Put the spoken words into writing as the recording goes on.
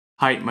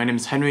Hi, my name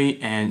is Henry,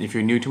 and if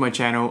you're new to my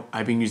channel,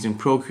 I've been using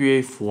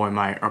Procreate for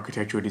my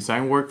architectural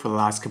design work for the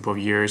last couple of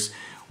years,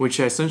 which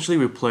essentially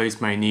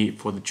replaced my need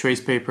for the trace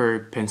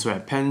paper, pencil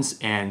and pens,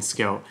 and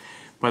scale.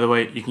 By the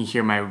way, you can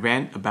hear my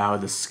rant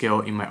about the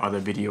scale in my other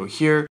video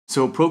here.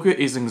 So Procreate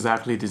isn't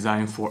exactly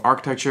designed for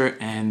architecture,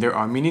 and there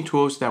are many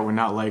tools that we're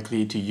not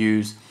likely to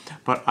use,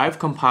 but I've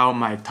compiled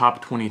my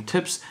top 20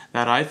 tips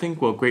that I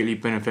think will greatly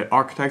benefit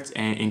architects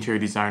and interior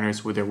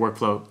designers with their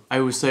workflow. I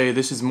would say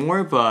this is more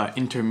of an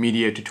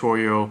intermediate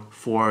tutorial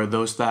for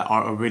those that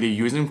are already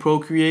using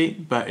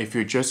Procreate, but if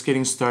you're just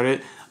getting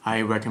started,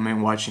 I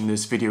recommend watching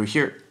this video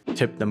here.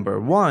 Tip number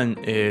 1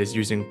 is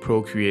using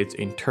Procreate's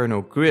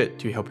internal grid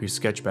to help you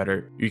sketch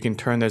better. You can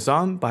turn this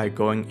on by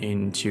going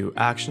into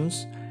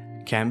Actions,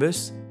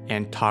 Canvas,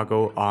 and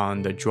toggle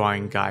on the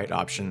Drawing Guide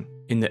option.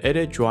 In the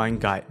Edit Drawing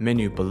Guide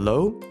menu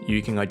below,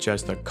 you can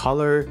adjust the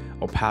color,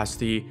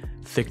 opacity,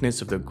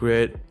 thickness of the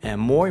grid, and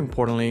more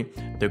importantly,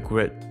 the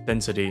grid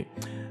density.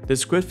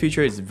 This grid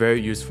feature is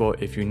very useful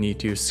if you need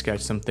to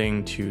sketch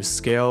something to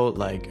scale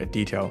like a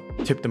detail.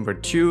 Tip number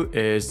 2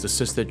 is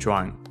assisted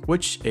drawing,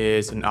 which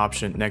is an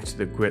option next to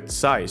the grid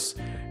size.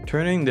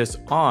 Turning this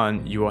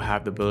on, you will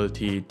have the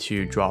ability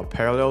to draw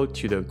parallel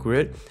to the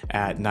grid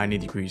at 90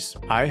 degrees.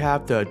 I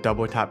have the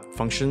double tap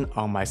function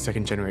on my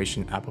second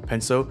generation Apple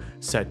Pencil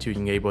set to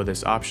enable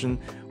this option,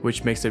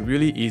 which makes it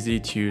really easy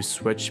to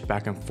switch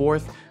back and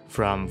forth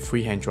from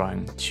freehand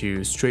drawing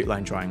to straight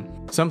line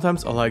drawing.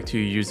 Sometimes I like to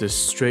use this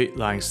straight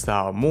line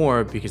style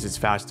more because it's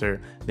faster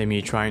than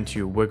me trying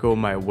to wiggle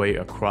my way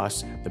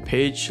across the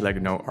page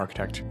like no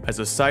architect. As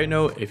a side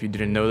note, if you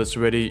didn't know this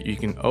already, you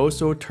can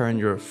also turn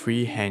your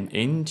freehand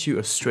into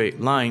a straight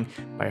line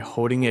by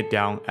holding it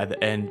down at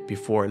the end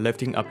before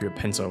lifting up your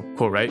pencil.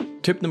 Cool,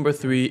 right? Tip number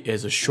 3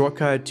 is a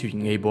shortcut to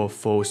enable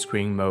full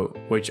screen mode,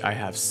 which I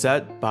have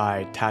set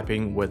by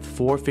tapping with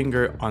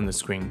forefinger on the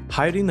screen.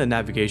 Hiding the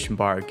navigation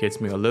bar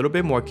gets me a little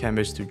bit more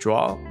canvas to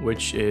draw,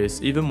 which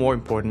is even more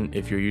important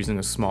if you're using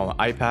a smaller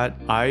iPad.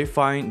 I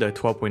find the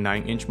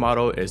 12.9-inch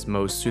model is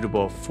most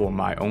suitable for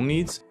my own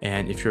needs,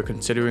 and if you're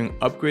considering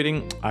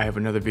upgrading, I have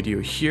another video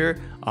here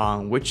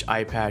on which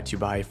iPad to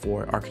buy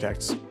for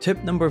architects.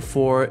 Tip number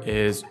 4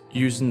 is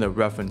using the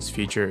reference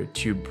feature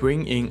to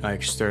bring in an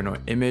external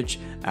image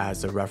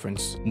as a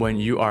reference. When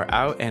you are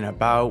out and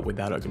about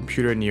without a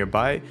computer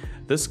nearby,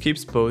 this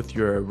keeps both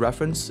your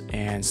reference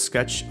and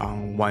sketch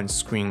on one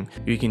screen.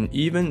 You can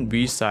even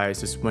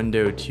resize this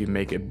window to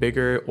make it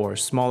bigger or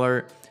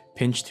smaller,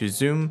 pinch to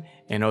zoom,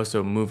 and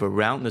also move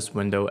around this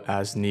window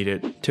as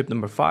needed. Tip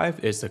number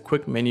 5 is the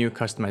quick menu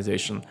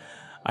customization.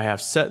 I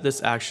have set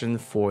this action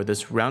for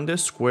this rounded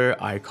square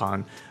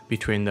icon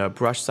between the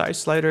brush size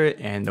slider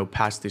and the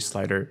opacity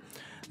slider.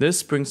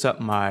 This brings up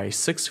my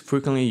 6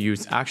 frequently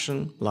used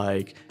actions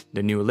like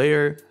the new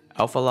layer,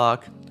 alpha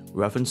lock,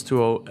 reference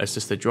tool,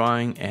 assisted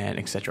drawing, and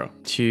etc.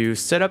 To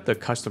set up the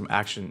custom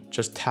action,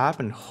 just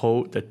tap and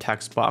hold the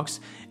text box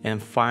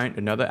and find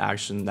another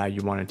action that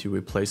you wanted to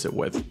replace it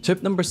with.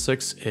 Tip number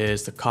 6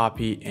 is the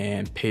copy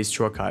and paste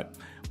shortcut.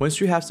 Once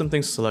you have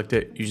something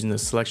selected using the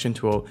selection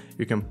tool,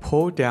 you can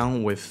pull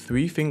down with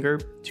 3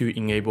 fingers to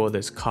enable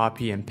this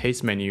copy and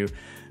paste menu.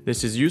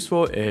 This is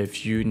useful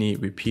if you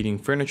need repeating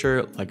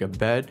furniture like a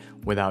bed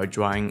without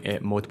drawing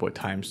it multiple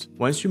times.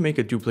 Once you make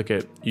a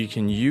duplicate, you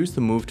can use the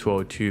move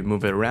tool to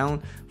move it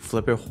around,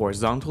 flip it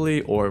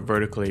horizontally or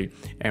vertically,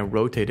 and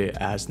rotate it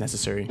as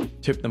necessary.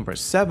 Tip number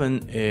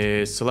 7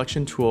 is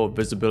selection tool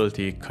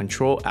visibility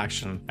control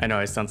action. I know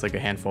it sounds like a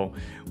handful.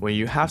 When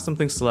you have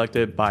something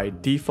selected, by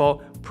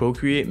default,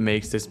 Procreate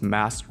makes this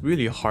mask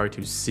really hard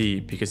to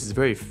see because it's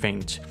very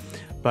faint.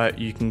 But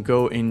you can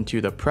go into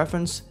the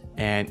preference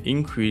and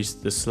increase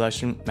the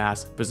selection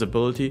mask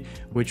visibility,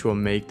 which will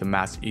make the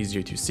mask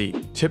easier to see.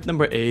 Tip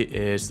number 8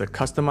 is the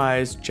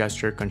customized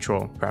gesture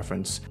control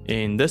preference.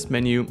 In this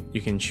menu,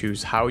 you can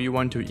choose how you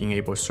want to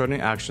enable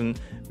certain action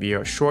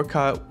via a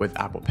shortcut with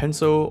Apple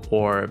Pencil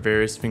or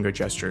various finger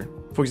gesture.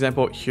 For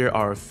example, here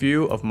are a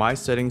few of my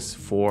settings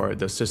for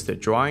the assisted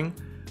drawing,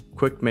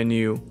 quick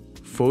menu,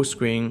 full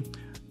screen,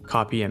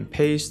 copy and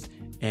paste,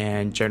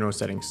 and general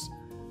settings.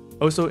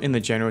 Also in the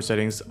general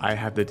settings, I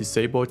have the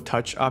disable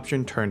touch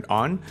option turned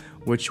on,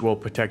 which will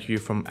protect you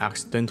from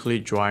accidentally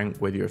drawing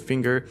with your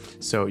finger,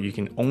 so you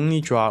can only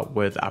draw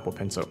with Apple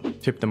Pencil.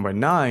 Tip number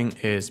 9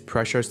 is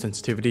pressure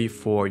sensitivity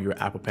for your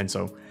Apple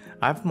Pencil.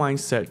 I have mine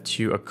set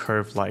to a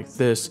curve like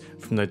this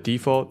from the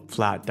default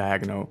flat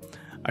diagonal.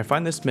 I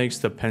find this makes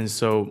the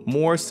pencil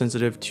more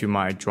sensitive to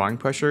my drawing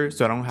pressure,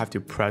 so I don't have to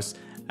press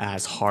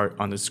as hard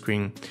on the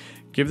screen.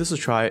 Give this a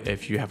try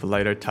if you have a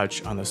lighter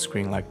touch on the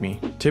screen like me.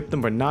 Tip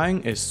number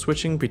 9 is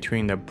switching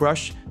between the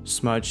brush,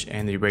 smudge,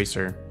 and the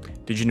eraser.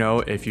 Did you know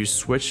if you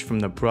switch from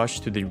the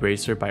brush to the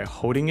eraser by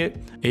holding it,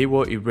 it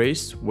will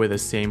erase with the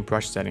same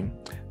brush setting.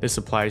 This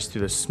applies to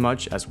the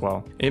smudge as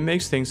well. It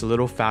makes things a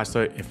little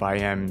faster if I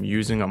am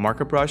using a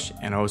marker brush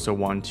and also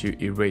want to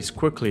erase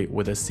quickly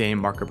with the same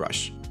marker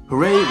brush.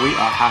 Hooray, we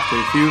are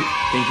halfway through.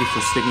 Thank you for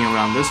sticking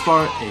around this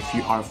far. If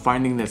you are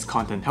finding this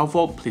content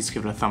helpful, please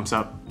give it a thumbs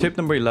up. Tip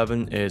number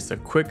 11 is the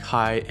quick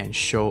hide and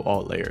show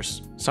all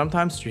layers.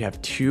 Sometimes you have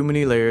too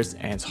many layers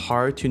and it's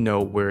hard to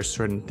know where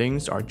certain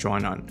things are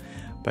drawn on,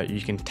 but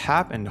you can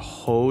tap and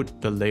hold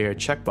the layer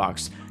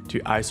checkbox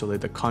to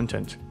isolate the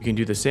content. You can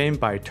do the same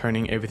by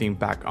turning everything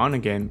back on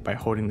again by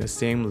holding the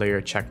same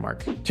layer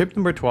checkmark. Tip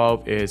number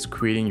 12 is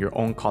creating your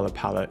own color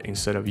palette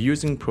instead of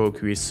using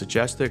Procreate's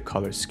suggested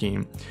color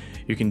scheme.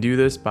 You can do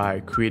this by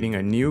creating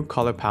a new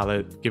color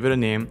palette, give it a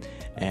name,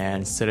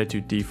 and set it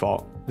to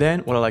default.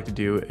 Then what I like to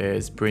do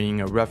is bring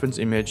a reference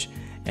image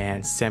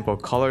and sample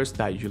colors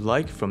that you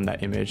like from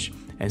that image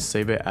and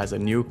save it as a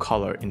new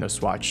color in the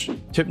swatch.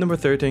 Tip number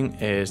 13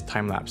 is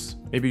time-lapse.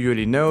 Maybe you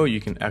already know you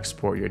can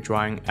export your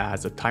drawing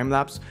as a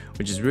time-lapse,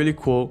 which is really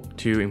cool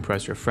to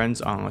impress your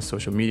friends on a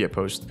social media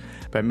post.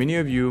 But many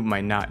of you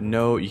might not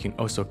know you can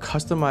also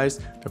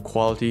customize the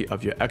quality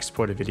of your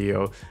exported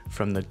video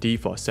from the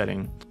default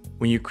setting.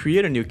 When you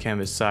create a new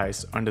canvas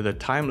size under the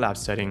time-lapse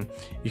setting,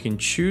 you can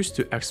choose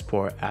to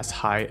export as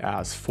high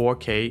as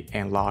 4K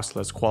and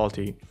lossless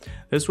quality.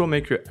 This will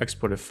make your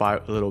exported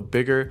file a little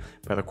bigger,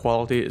 but the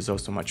quality is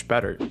also much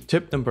better.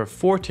 Tip number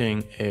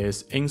 14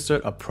 is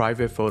insert a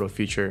private photo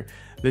feature.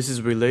 This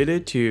is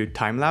related to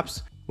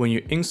time-lapse. When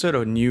you insert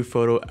a new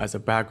photo as a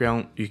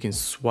background, you can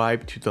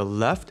swipe to the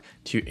left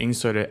to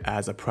insert it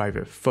as a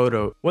private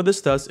photo. What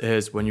this does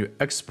is when you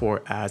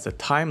export as a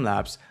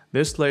time-lapse,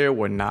 this layer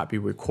will not be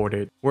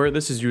recorded. Where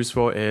this is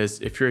useful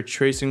is if you're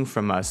tracing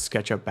from a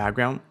SketchUp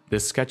background,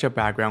 this SketchUp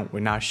background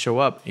will not show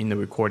up in the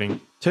recording.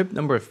 Tip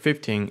number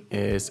 15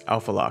 is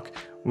alpha lock,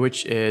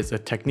 which is a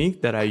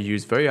technique that I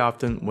use very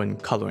often when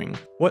coloring.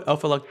 What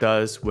alpha lock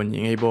does when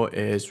enabled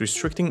is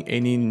restricting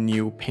any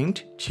new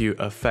paint to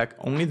affect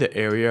only the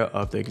area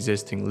of the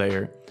existing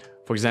layer.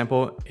 For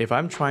example, if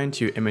I'm trying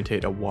to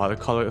imitate a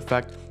watercolor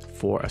effect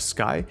for a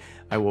sky,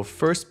 I will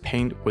first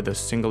paint with a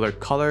singular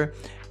color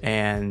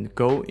and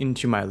go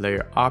into my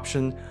layer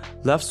option,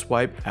 left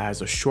swipe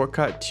as a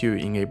shortcut to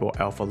enable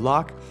alpha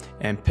lock,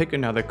 and pick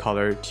another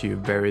color to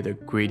vary the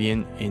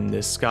gradient in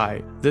the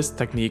sky. This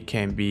technique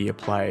can be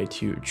applied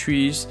to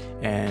trees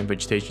and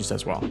vegetations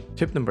as well.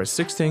 Tip number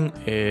 16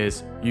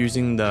 is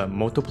using the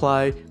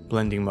multiply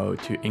blending mode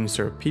to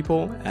insert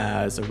people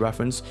as a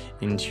reference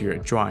into your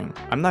drawing.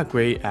 I'm not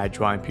great at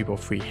drawing people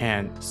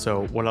freehand,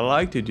 so what I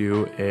like to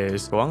do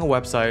is go on a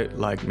website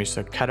like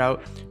Mr.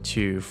 Cutout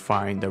to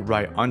find the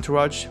right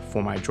entourage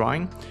for my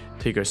drawing,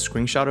 take a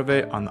screenshot of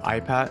it on the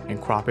iPad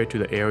and crop it to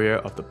the area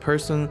of the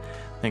person,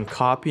 then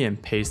copy and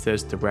paste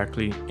this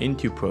directly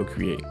into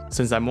Procreate.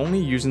 Since I'm only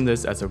using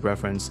this as a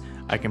reference,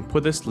 I can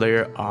put this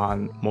layer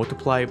on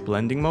multiply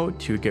blending mode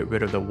to get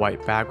rid of the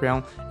white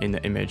background in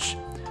the image.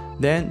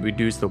 Then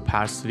reduce the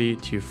opacity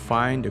to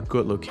find a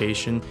good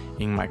location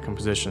in my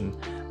composition.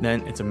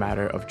 Then it's a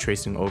matter of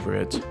tracing over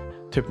it.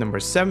 Tip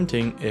number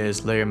 17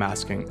 is layer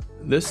masking.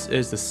 This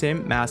is the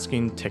same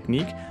masking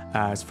technique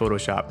as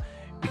Photoshop.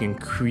 You can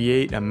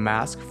create a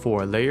mask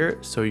for a layer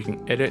so you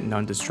can edit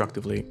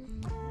non-destructively.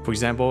 For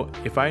example,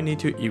 if I need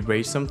to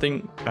erase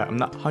something but I'm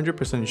not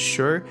 100%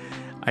 sure,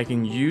 I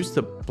can use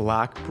the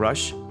black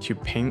brush to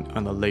paint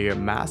on the layer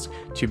mask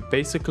to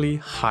basically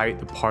hide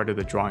the part of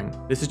the drawing.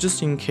 This is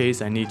just in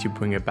case I need to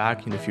bring it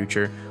back in the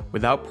future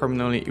without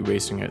permanently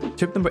erasing it.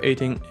 Tip number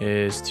 18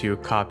 is to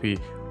copy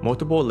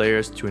multiple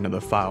layers to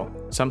another file.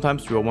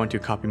 Sometimes you will want to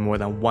copy more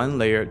than one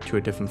layer to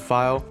a different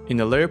file. In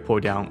the layer pull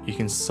down, you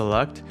can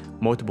select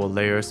multiple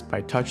layers by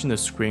touching the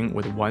screen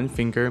with one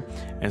finger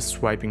and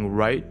swiping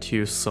right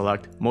to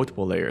select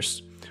multiple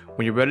layers.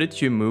 When you're ready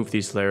to move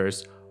these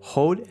layers,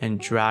 hold and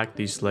drag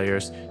these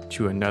layers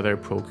to another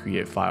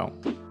Procreate file.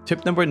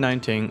 Tip number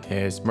 19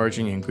 is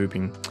merging and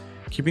grouping.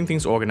 Keeping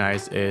things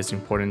organized is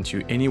important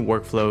to any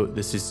workflow.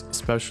 This is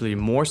especially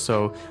more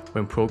so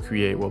when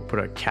Procreate will put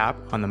a cap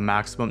on the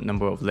maximum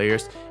number of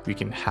layers you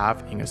can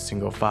have in a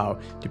single file,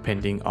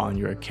 depending on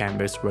your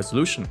canvas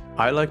resolution.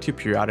 I like to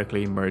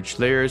periodically merge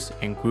layers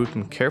and group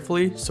them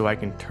carefully so I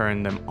can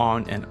turn them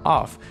on and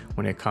off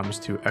when it comes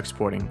to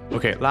exporting.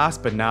 Okay,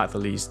 last but not the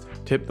least,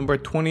 tip number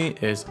 20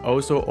 is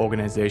also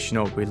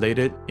organizational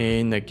related.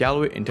 In the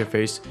gallery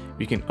interface,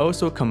 you can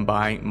also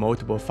combine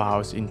multiple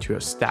files into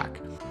a stack.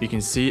 You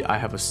can see I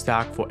have a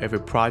stack for every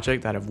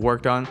project that I've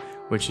worked on,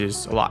 which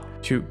is a lot.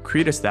 To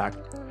create a stack,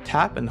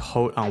 tap and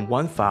hold on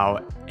one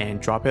file and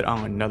drop it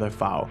on another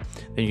file.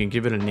 Then you can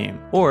give it a name.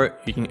 Or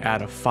you can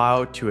add a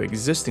file to an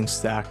existing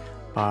stack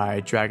by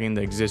dragging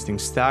the existing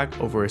stack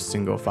over a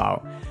single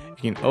file.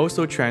 You can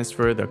also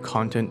transfer the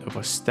content of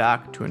a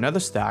stack to another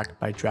stack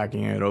by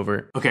dragging it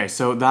over. Okay,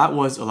 so that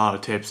was a lot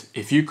of tips.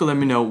 If you could let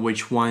me know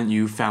which one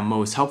you found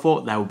most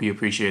helpful, that would be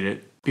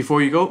appreciated.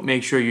 Before you go,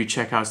 make sure you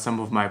check out some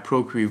of my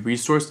Procreate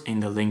resource in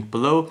the link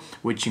below,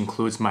 which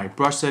includes my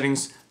brush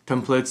settings,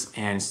 templates,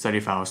 and study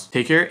files.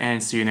 Take care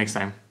and see you next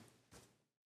time.